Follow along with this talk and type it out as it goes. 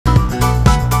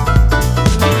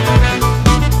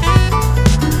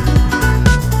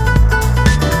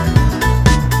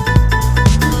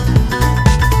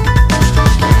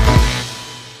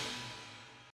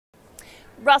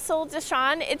Well,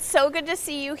 DeShawn, it's so good to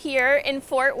see you here in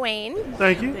Fort Wayne.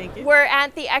 Thank you. Thank you. We're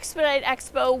at the Expedite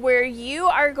Expo where you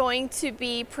are going to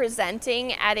be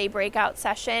presenting at a breakout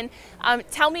session.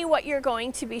 Tell me what you're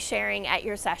going to be sharing at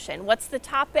your session. What's the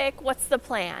topic? What's the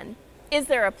plan? Is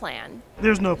there a plan?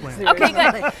 There's no plan. Okay,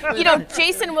 good. You know,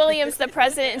 Jason Williams, the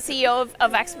president and CEO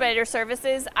of Expediter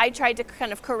Services, I tried to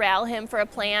kind of corral him for a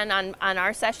plan on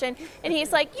our session, and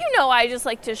he's like, you know, I just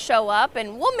like to show up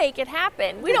and we'll make it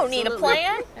happen. We don't need a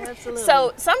plan. Absolutely.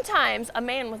 So sometimes a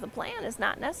man with a plan is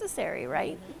not necessary,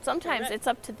 right? Sometimes it's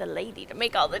up to the lady to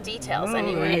make all the details Oh,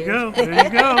 anyway. there you go. There you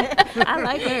go. I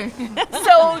like her.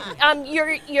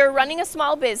 So you're running a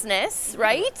small business,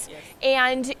 right? Yes.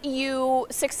 And you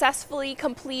successfully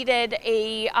completed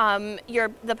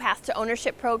the Path to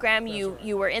Ownership program.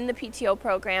 You were in the PTO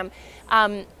program.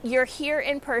 You're here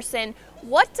in person.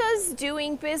 What does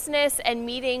doing business and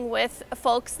meeting with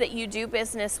folks that you do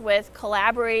business with,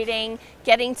 collaborating,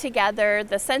 getting together,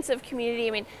 the sense of community,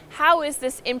 I mean, how is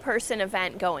this in-person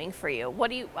event going for you?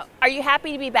 Are you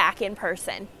happy to be back in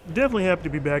person? Definitely happy to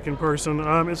be back in person.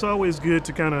 It's always good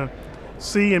to kind of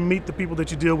see and meet the people that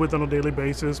you deal with on a daily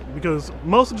basis, because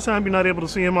most of the time you're not able to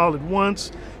see them all at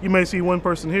once. You may see one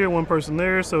person here, one person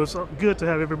there, so it's good to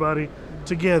have everybody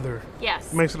together.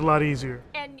 Yes. It makes it a lot easier.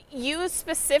 And you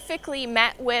specifically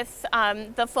met with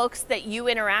the folks that you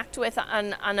interact with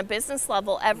on a business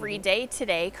level every day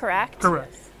today, correct?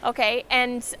 Correct. Okay,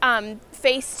 and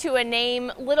face to a name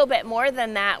a little bit more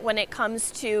than that when it comes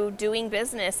to doing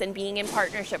business and being in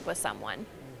partnership with someone.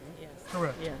 Yes.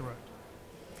 Correct. Yeah. Correct.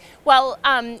 Well,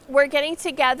 we're getting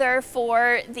together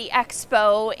for the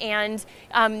expo, and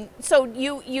so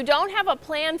you don't have a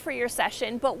plan for your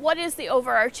session, but what is the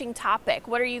overarching topic?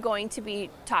 What are you going to be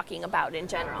talking about in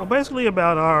general? Well, basically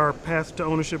about our Path to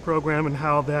Ownership program and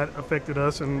how that affected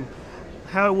us and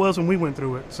how it was when we went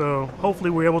through it. So hopefully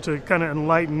we're able to kind of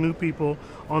enlighten new people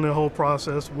on the whole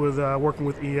process with working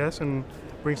with ES and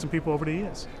bring some people over to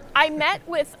ES. I met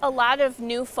with a lot of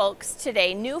new folks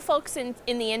today, new folks in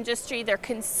the industry. They're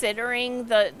considering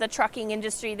the trucking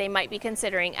industry. They might be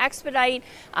considering Expedite.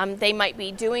 They might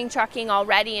be doing trucking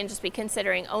already and just be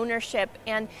considering ownership.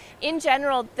 And in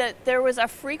general, there was a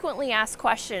frequently asked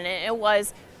question, and it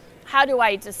was, how do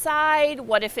I decide?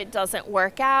 What if it doesn't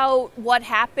work out? What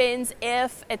happens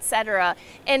if, etc.?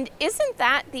 And isn't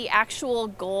that the actual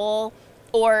goal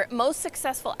or most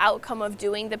successful outcome of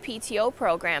doing the PTO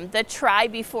program, the try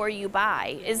before you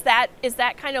buy? Is that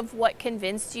kind of what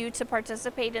convinced you to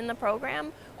participate in the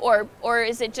program, or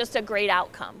is it just a great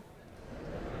outcome?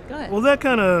 Go ahead. Well, that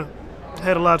kind of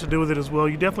had a lot to do with it as well.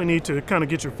 You definitely need to kind of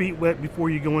get your feet wet before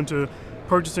you go into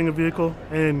purchasing a vehicle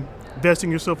and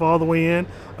investing yourself all the way in.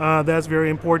 That's very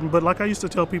important. But like I used to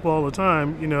tell people all the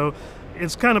time, you know,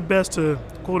 it's kind of best to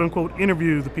quote unquote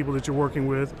interview the people that you're working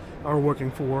with or working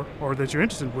for or that you're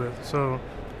interested with. So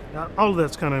all of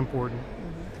that's kind of important.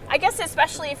 I guess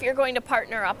especially if you're going to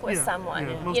partner up with someone.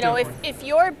 Yeah, you know, definitely. if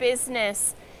your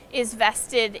business is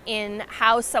vested in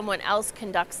how someone else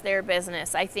conducts their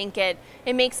business, I think it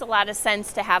makes a lot of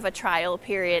sense to have a trial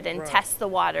period and test the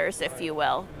waters, if you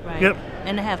will. Right. Yep.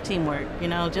 And to have teamwork, you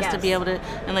know, just to Yes. be able to,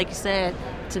 and like you said,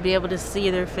 to be able to see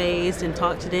their face and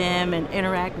talk to them and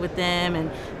interact with them and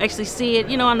actually see it.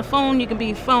 You know, on the phone you can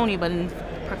be phony, but in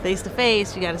face to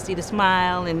face you got to see the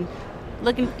smile and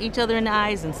looking each other in the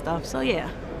eyes and stuff. So yeah.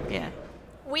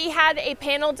 We had a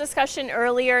panel discussion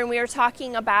earlier, and we were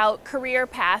talking about career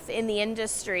path in the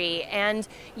industry, and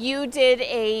you did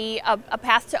a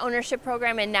Path to Ownership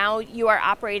program, and now you are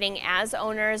operating as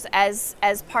owners, as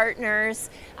partners.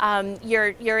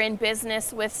 You're in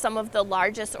business with some of the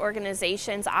largest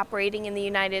organizations operating in the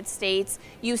United States.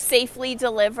 You safely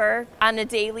deliver on a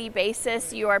daily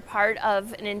basis. You are part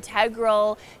of an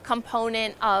integral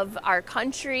component of our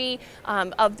country,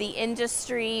 of the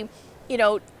industry. You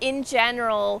know, in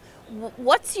general,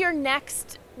 what's your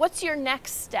next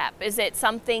step? Is it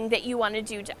something that you want to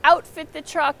do to outfit the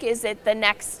truck? Is it the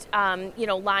next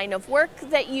line of work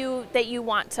that you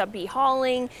want to be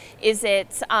hauling? Is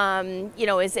it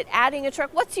is it adding a truck?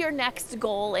 What's your next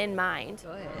goal in mind?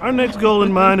 Our next goal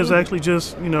in mind is actually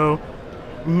just, you know,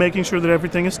 making sure that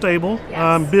everything is stable,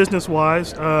 Yes.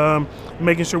 business-wise,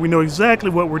 making sure we know exactly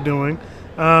what we're doing.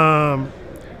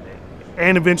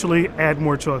 And eventually add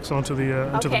more trucks onto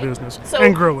the business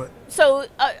and grow it. So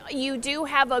you do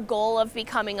have a goal of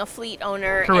becoming a fleet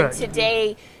owner, Correct. and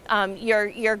today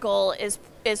your goal is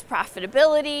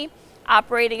profitability,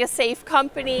 operating a safe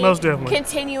company, Most definitely.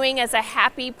 continuing as a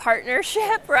happy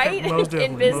partnership, right, Most in definitely,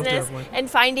 most business, definitely. and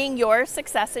finding your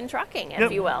success in trucking, if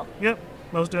Yep. you will. Yep.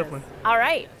 Most definitely. All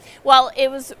right. Well,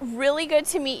 it was really good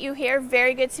to meet you here.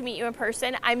 Very good to meet you in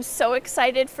person. I'm so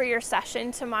excited for your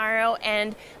session tomorrow,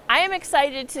 and I am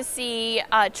excited to see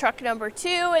truck number 2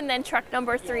 and then truck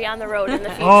number 3 on the road in the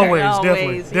future. Always,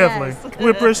 Always, definitely. yes. We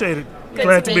appreciate it. Good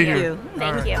Glad to to be meet here. you. Thank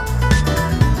All right. you.